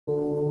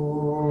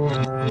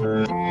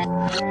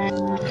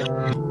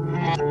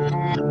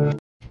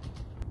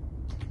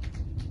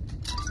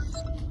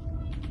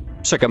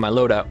check out my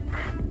loadout.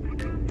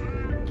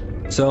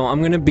 So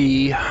I'm gonna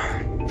be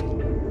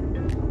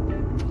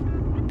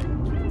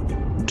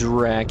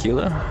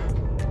Dracula.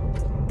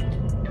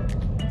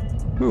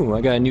 Ooh, I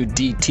got a new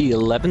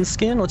DT11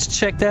 skin. Let's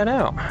check that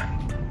out.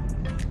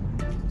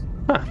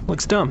 Huh,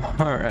 looks dumb.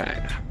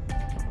 Alright.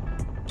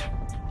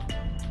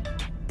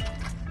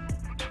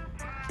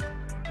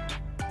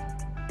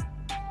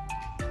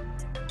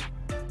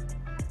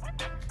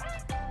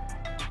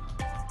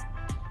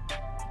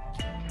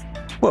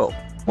 Whoa,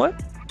 what?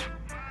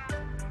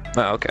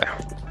 Oh, okay.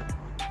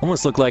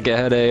 Almost looked like it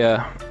had a,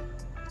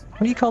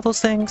 what do you call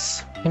those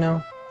things? You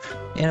know,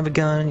 end of a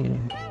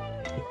gun,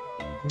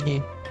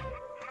 yeah.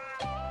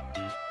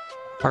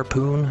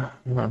 Harpoon? I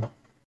don't know.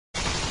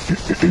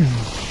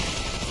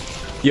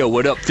 Yo,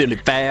 what up, Philly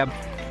Fab?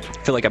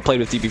 I feel like I played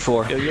with you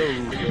before. Yo.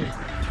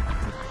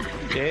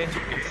 Yeah?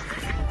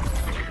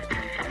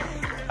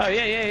 Oh,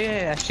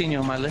 yeah. I've seen you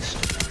on my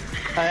list.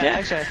 Yeah.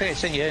 Actually, I think I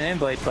sent you an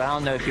invite, but I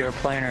don't know if you were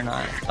playing or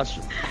not. I was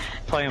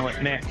playing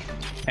with Nick,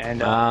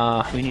 and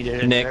we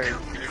needed a Nick. third,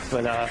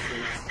 but I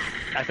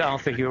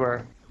don't think you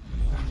were.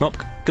 Well,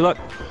 good luck.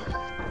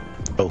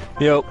 Oh.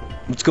 Yo,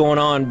 what's going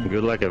on?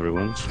 Good luck,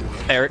 everyone.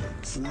 Eric.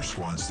 Force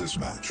wants this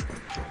match.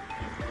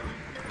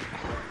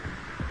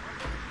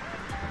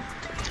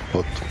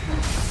 What?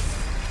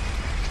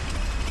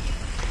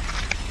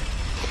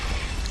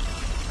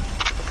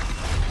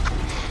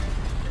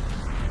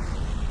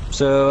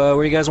 So,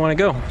 where do you guys want to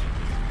go?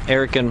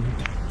 Eric and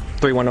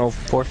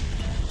 3104.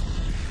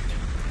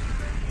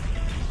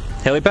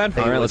 Helipad?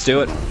 Alright, let's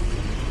do it.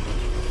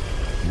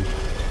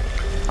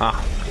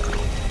 Ah.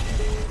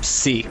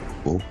 C.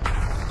 Oh.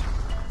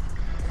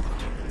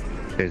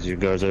 Because you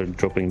guys are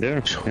dropping there.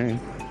 Okay.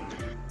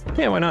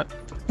 Yeah, why not?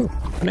 Ooh,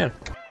 banana.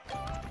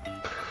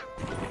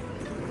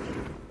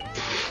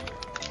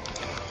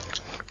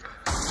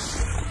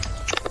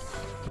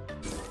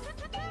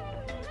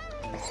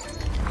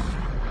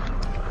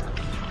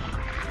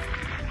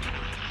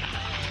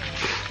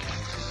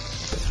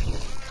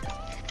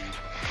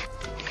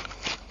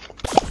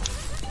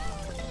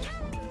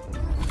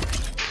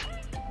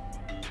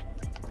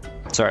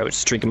 Sorry, I was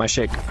just drinking my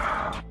shake.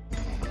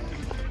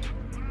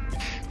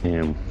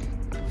 Damn.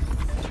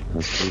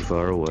 That's too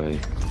far away.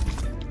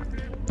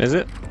 Is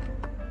it?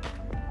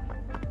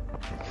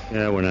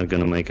 Yeah, we're not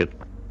gonna make it.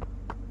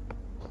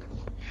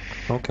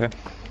 Okay.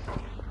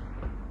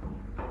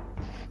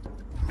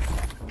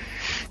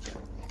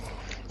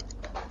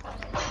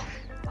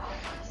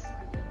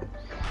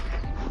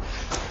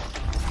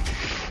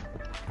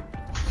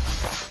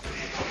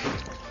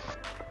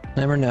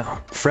 Never know.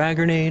 Frag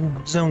grenade,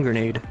 zone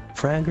grenade.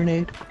 Frag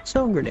grenade,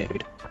 zone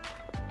grenade.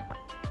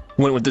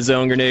 Went with the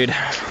zone grenade.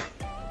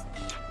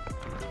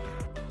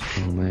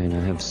 Oh man, I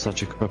have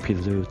such a crappy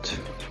loot.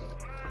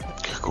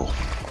 Okay, cool.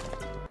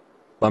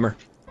 Bummer.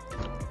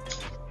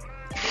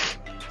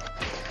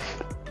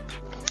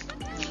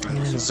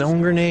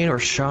 Zone grenade or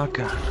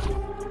shotgun?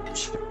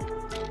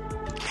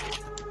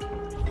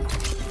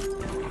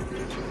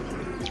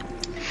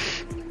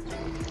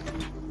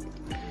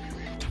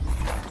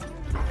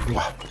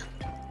 Wow.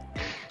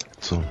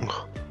 So.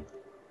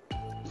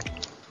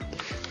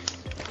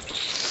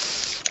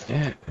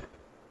 Yeah.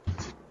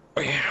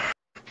 Oh yeah.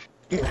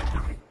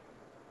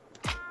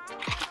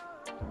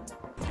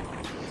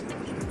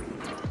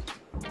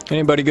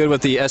 Anybody good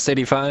with the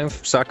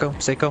S85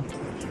 Seiko?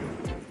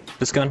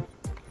 This gun?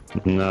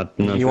 Not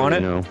You want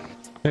really,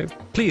 it? No.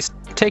 Please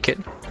take it.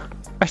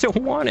 I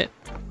don't want it.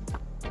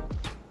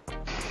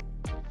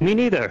 Me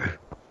neither.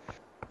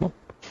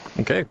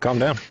 Okay, calm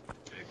down.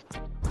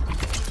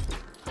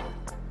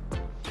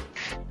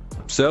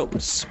 So,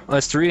 it's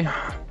us 3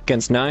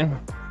 against 9.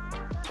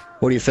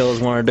 What do you fellas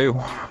want to do?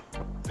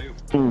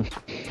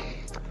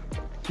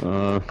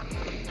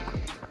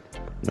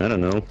 I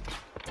don't know.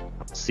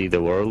 See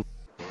the world.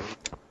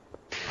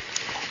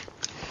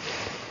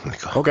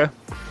 Okay.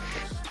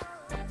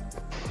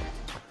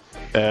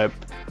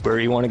 Where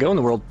do you want to go in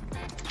the world?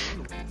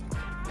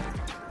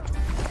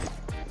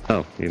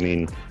 Oh, you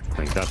mean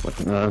like that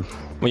one?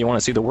 Well, you want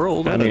to see the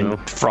world? I don't know.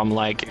 From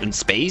like in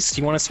space?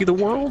 You want to see the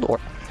world, or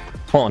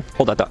hold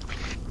that thought.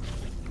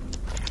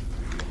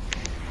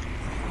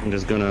 I'm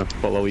just gonna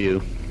follow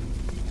you,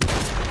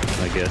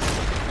 I guess.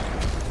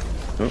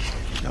 Oh,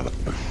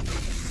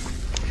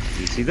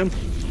 you see them?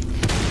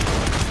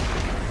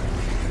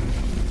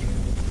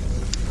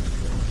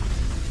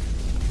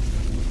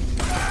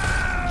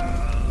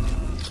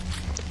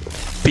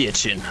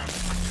 Bitchin'.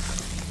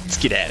 Let's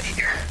get out of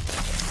here.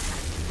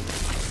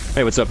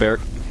 Hey, what's up,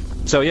 Eric?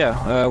 So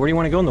yeah, where do you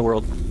want to go in the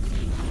world?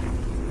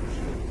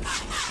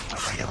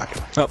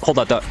 Oh, hold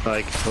that thought.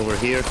 Like over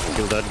here,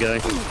 kill that guy.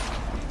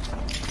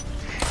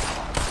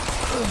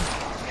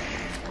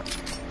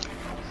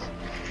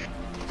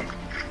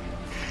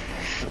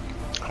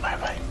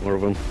 More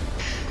of them.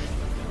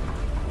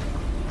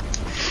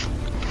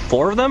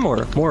 4 of them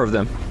or more of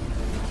them?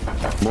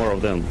 More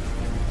of them.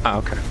 Ah,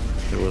 okay.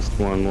 There was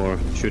one more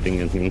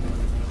shooting at me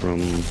from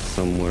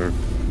somewhere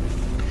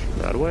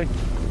that way.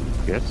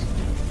 Yes.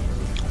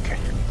 Okay.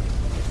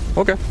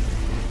 Okay.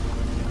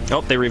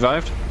 Oh, they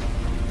revived.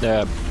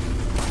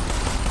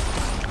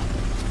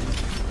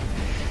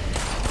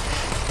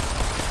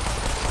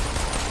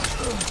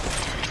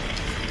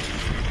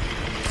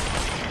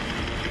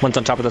 One's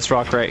on top of this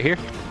rock right here.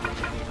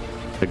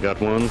 I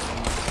got one.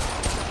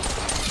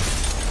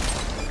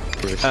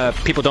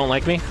 People don't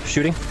like me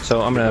shooting,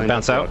 so I'm gonna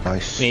bounce out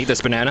Nice. and eat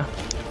this banana,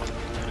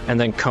 and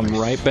then come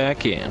right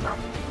back in.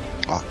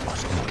 Ah,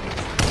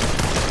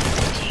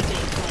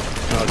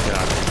 Oh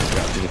god,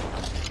 got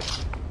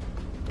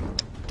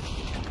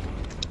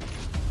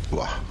me.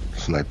 wow,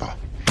 sniper.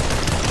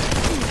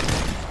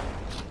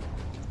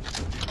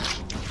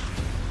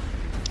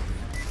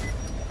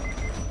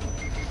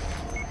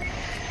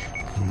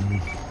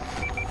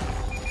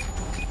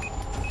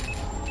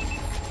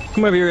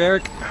 Come over here,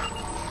 Eric.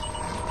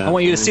 I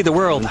want you to see the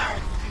world.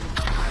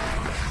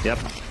 Yep.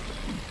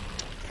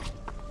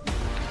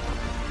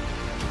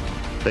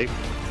 Safe.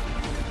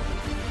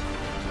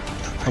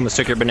 I'm gonna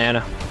stick your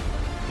banana.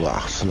 Wow,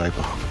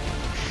 sniper.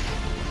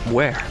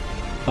 Where?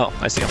 Oh,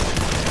 I see him.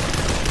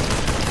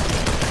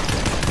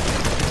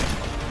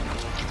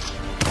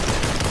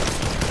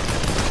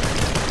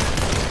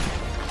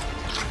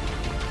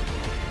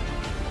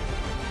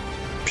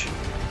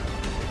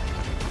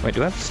 Wait,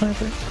 do I have a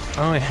sniper?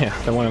 Oh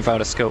yeah, the one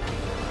without a scope.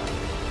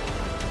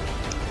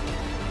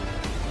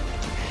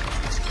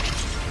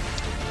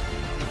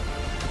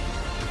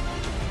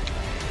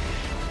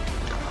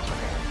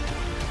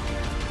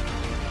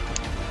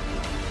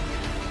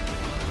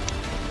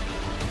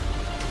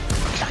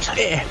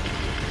 Yeah.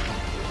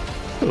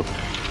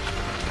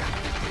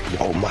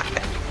 Oh my.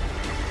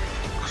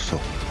 So,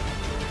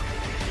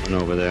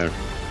 One over there.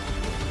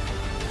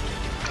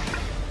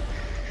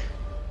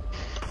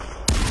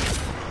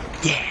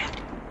 Yeah.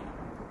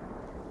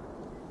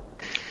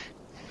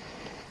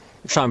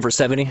 Shot him for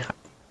 70.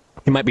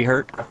 He might be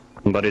hurt.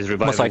 Somebody's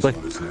reviving. Most likely.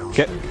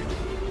 Okay.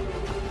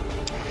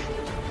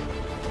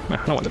 I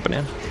don't want the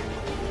banana.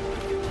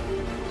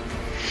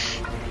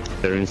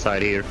 They're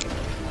inside here.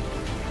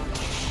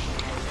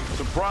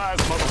 Surprise,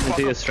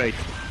 Into you motherfucker! straight.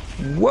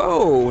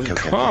 Whoa, Okay,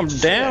 calm okay.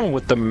 down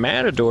with the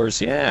matadors,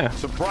 yeah.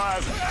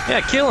 Surprise!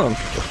 Yeah, kill him,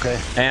 okay.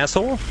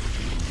 asshole.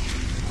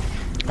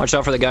 Watch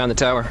out for the guy on the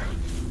tower.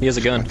 He has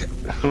a gun.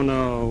 Oh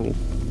no.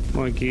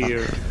 My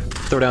gear.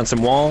 Throw down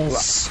some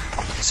walls.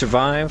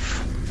 Survive.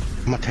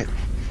 I'm gonna take.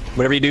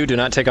 Whatever you do, do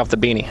not take off the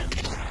beanie.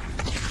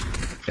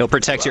 It'll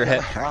protect your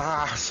head.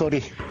 Ah,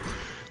 sorry.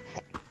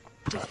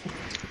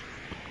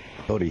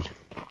 Sorry.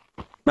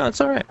 No,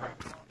 it's alright.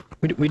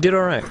 We did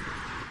alright.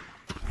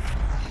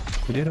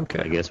 We did I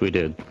okay. guess we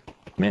did.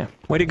 Yeah,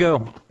 way to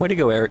go. Way to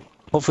go, Eric.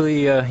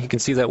 Hopefully, you can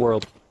see that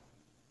world.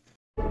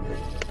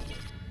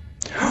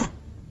 I'm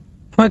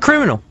a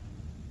criminal!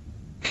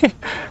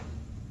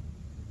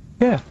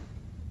 Yeah.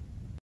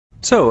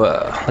 So,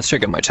 let's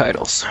check out my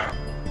titles.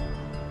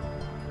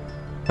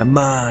 My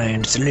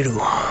mind's a little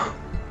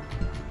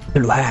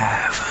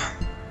hive.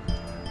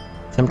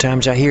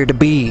 Sometimes I hear the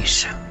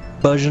bees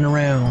buzzing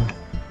around.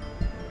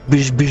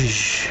 Bish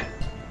bish,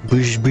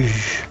 bish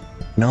bish.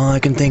 And all I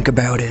can think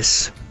about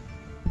is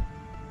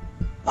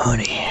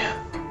honey.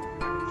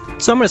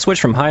 So I'm gonna switch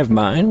from hive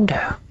mind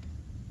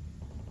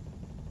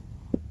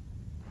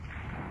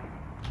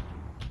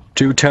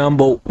to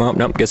tumble. Oh,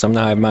 nope, guess I'm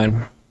not hive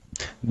mind.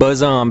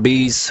 Buzz on,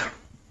 bees.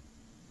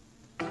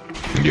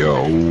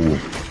 Yo,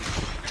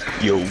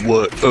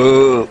 what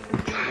up?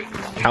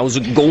 How's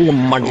it going,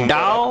 my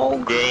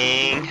dog?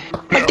 Dang.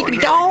 My diggity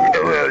dog.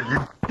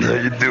 How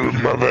you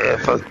doing, mother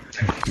effer?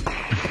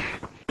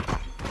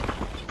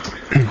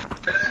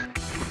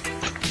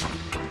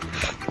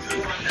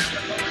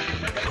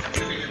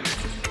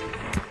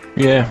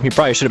 Yeah, you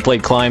probably should have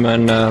played Climb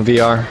on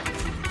VR.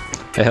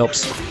 It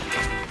helps.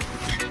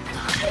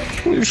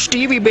 Ooh,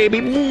 Stevie, baby.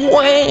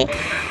 Mwah.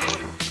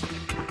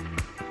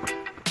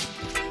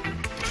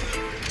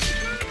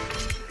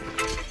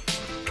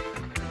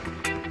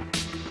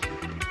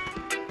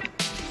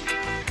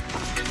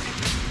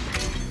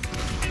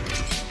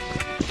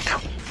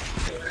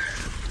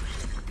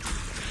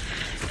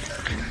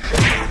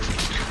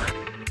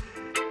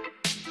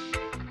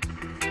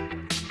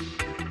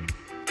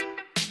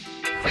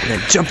 And then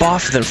jump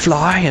off, and then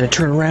fly, and then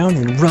turn around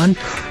and run,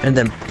 and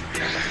then.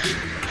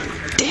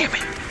 Damn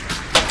it!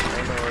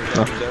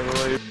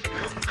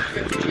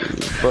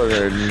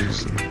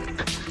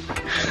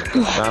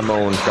 My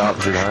own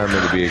cops should hire me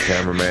to be a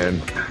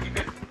cameraman.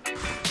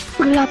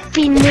 รับ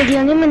ฟินมือเดีย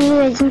วนี่มันเห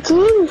นื่อยจ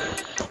ริง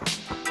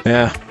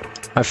Yeah,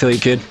 I feel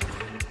you, kid. ๆ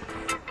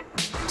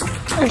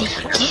อะ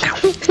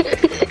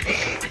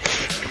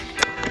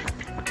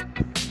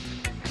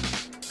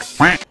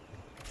ไร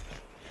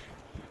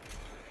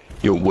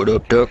Yo, what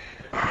up, Duck?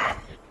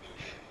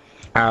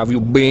 How have you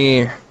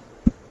been?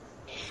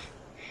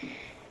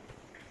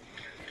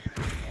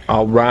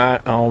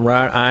 Alright,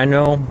 I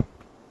know.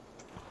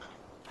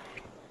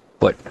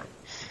 But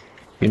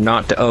you're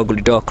not the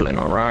ugly duckling,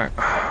 alright?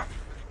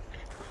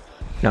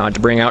 Not to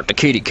bring out the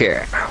kitty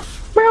cat.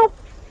 Meow.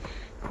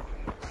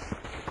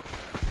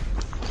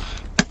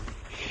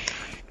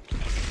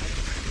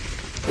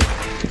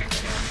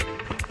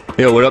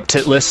 Yo, what up,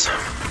 titless?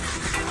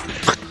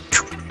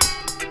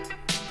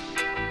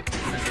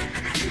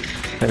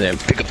 And then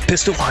pick up the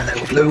pistol and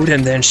then load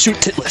and then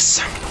shoot titless.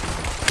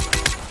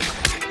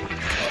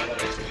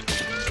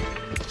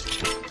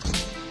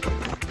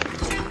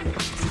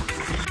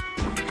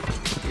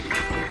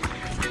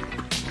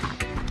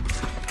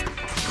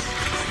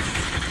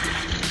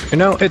 You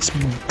know, it's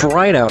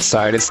bright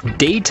outside. It's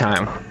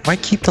daytime. Why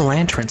keep the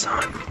lanterns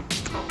on?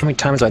 How many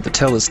times do I have to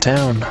tell this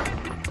town?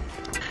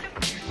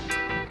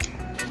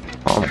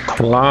 I'm a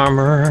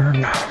climber.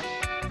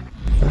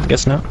 I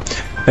guess not.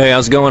 Hey,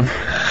 how's it going?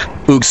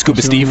 Oog,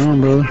 Scuba Steve. What's going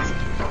on, brother?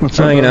 What's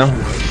up, You know,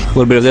 brother? a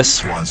little bit of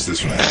this, a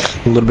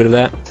little bit of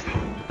that.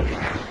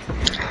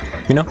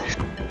 You know?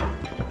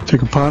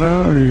 Take a pot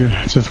out, or you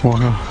just walk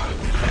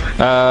off?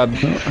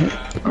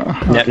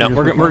 No,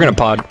 we're gonna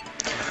pod.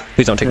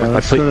 Please don't take my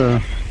pot,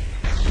 please.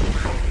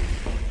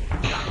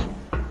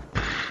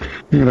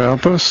 You got an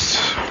outpost?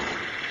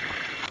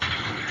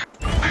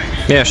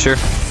 Yeah, sure.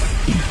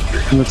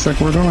 Looks like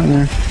we're going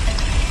there.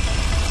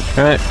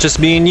 Alright, just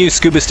me and you,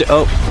 Scuba Steve.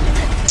 Oh,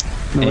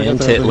 No, I got and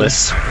that over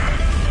titless. there.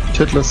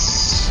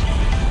 Titless.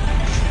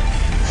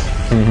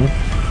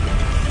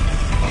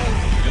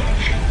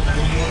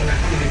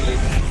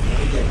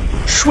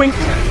 Swing.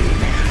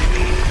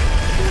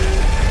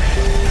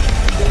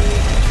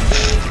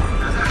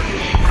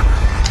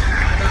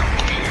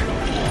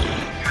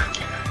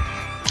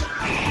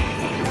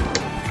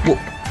 Whoa,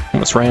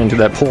 almost ran into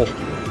that pole.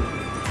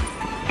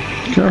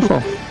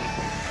 Careful.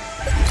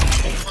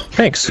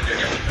 Thanks.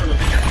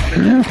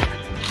 Yeah.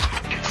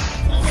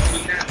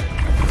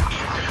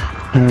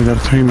 And I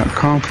gotta tame that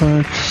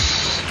complex.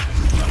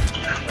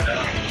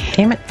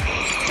 Damn it.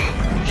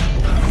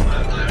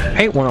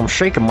 Hate when I'm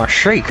shaking my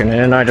shake and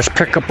then I just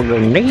pick up a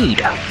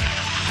grenade.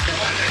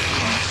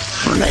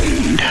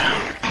 Grenade.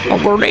 A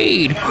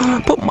grenade.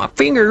 Put my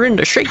finger in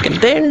the shake and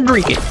then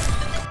drink it.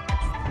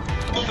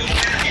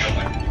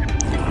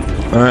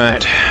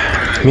 Alright.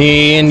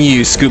 Me and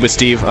you, Scuba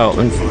Steve. Oh,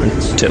 and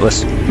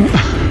titless.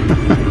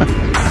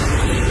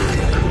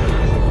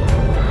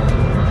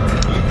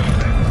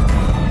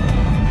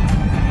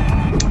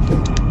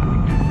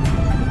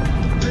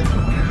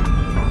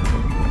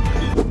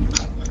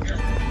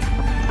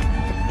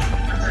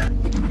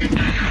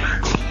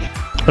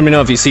 Let me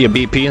know if you see a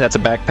BP. That's a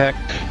backpack.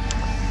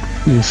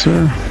 Yes,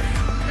 sir.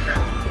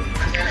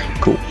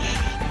 Cool.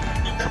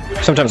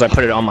 Sometimes I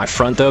put it on my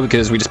front though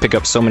because we just pick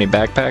up so many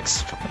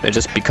backpacks. It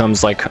just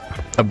becomes like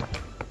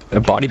a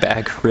body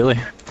bag, really.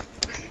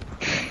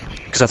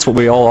 Because that's what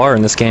we all are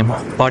in this game.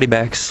 Body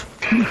bags.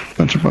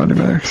 Bunch of body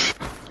bags.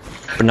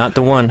 But not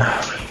the one.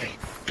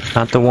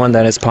 Not the one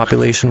that is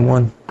population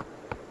 1.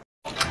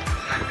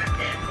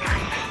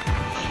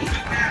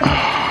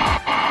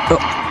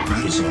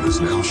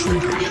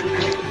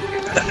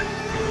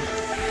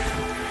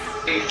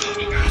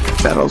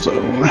 Battle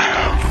zone.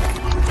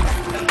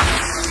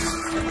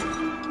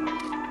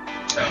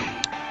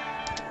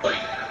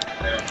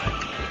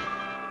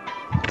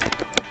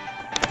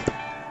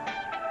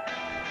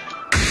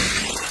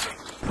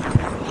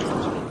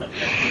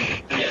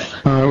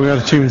 We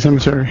got a team in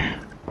cemetery.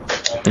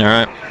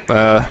 Alright.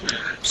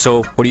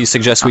 So what do you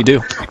suggest we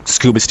do?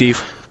 Scuba Steve?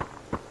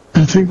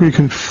 I think we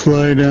can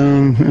fly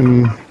down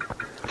and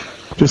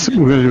just,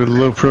 we're gonna do it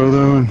low pro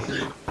though and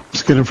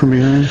just get him from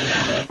behind.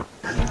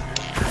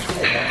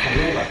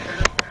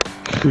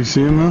 Do you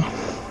see him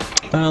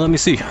though? Let me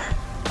see.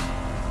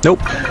 Nope.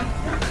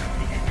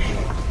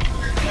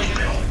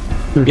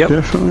 They're Yep.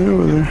 definitely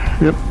over there.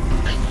 Yep.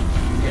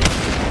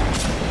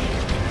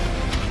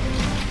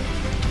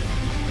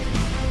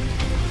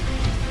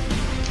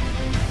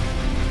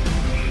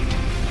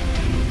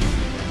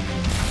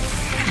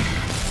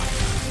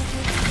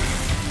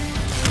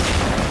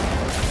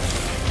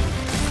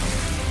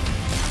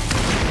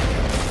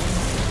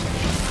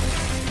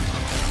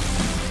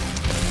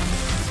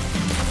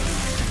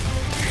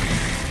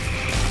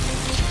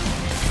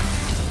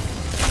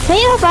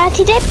นี่เราปะ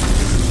ที่ได้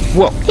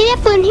Whoa. ที่ได้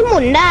ปืนที่หมุ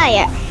นได้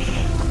อ่ะ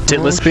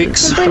Titless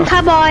speaks. ปืนคา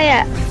ร์บอยอ่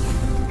ะ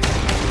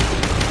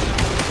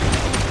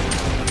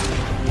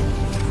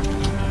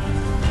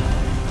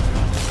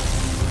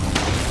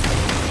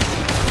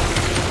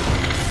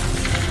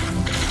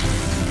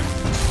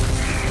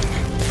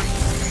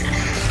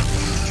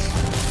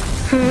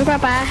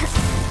ป๊า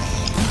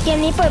เกม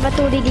นี้เปิดประ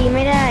ตูดีๆไ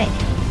ม่ได้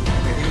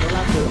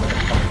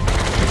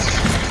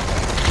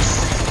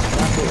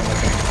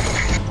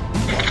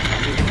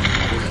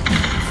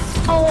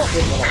เอา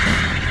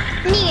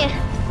นี่ไง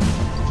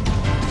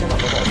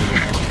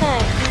ใช่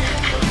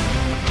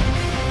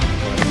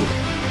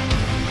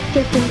เ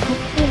ก็บเป็นพก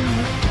เดียว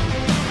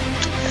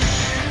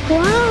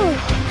ว้าว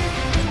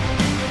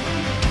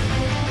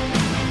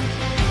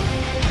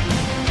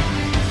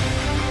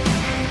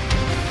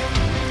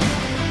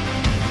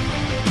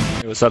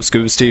What's up,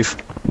 Scuba Steve?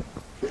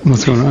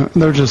 What's going on?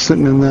 They're just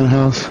sitting in that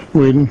house,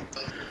 waiting.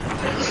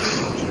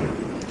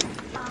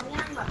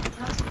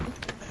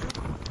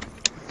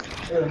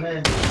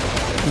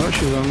 Oh,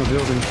 she's on the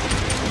building.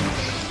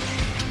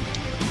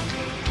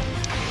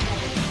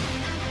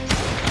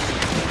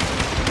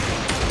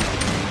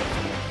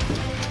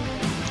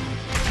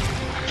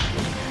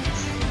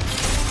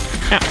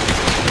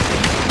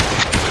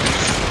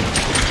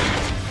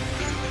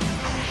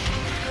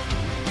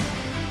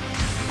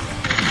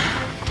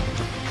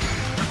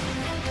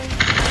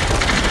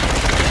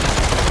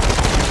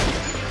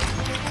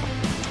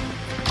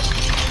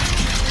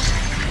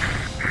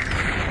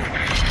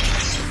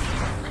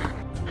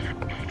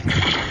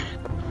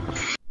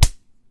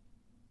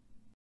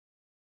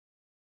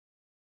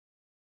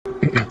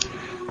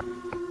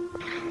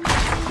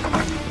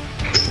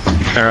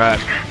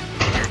 Alright.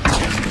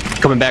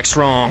 Coming back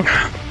strong.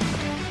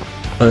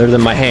 Other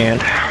than my hand.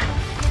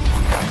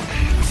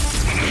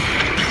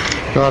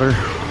 Got her.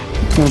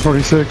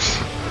 146.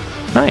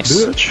 Nice.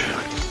 Bitch.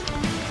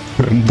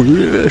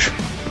 Bitch.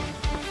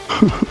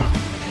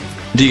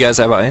 Do you guys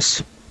have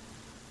ice?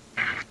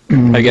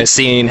 Have you guys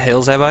seen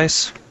Hills have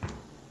ice?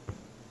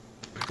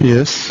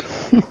 Yes.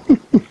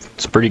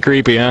 It's pretty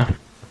creepy, huh?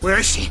 Where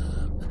is she?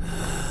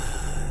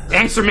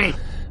 Answer me!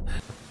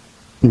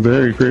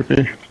 Very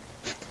creepy.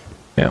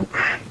 Yeah.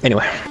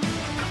 Anyway.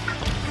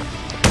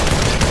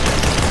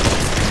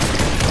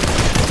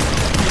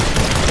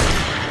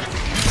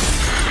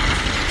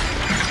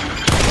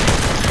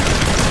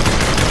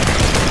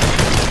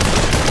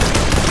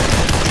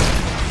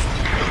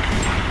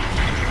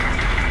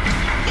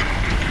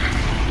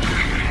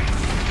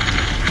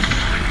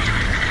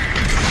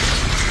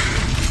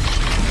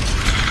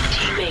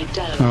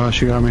 Oh,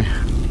 she got me.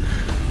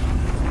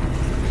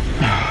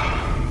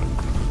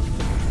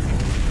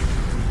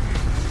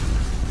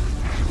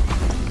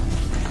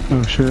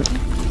 Oh shit.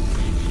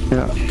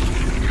 Yeah.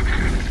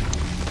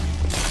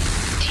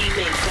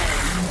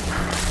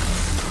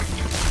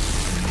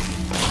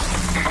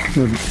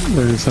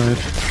 They're inside.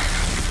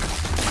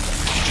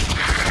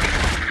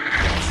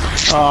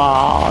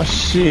 Oh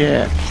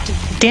shit.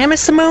 Damn it,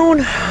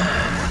 Simone!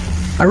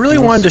 I really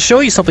wanted to show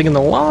you something in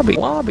the lobby.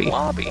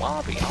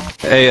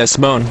 Hey,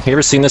 Simone, you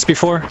ever seen this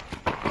before?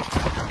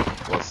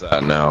 What's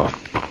that now?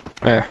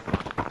 There.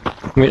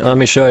 Let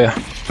me show you.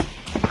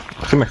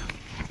 Come here.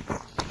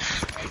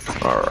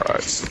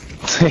 Alright.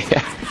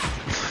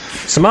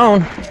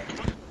 Simone!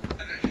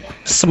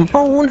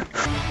 Simone!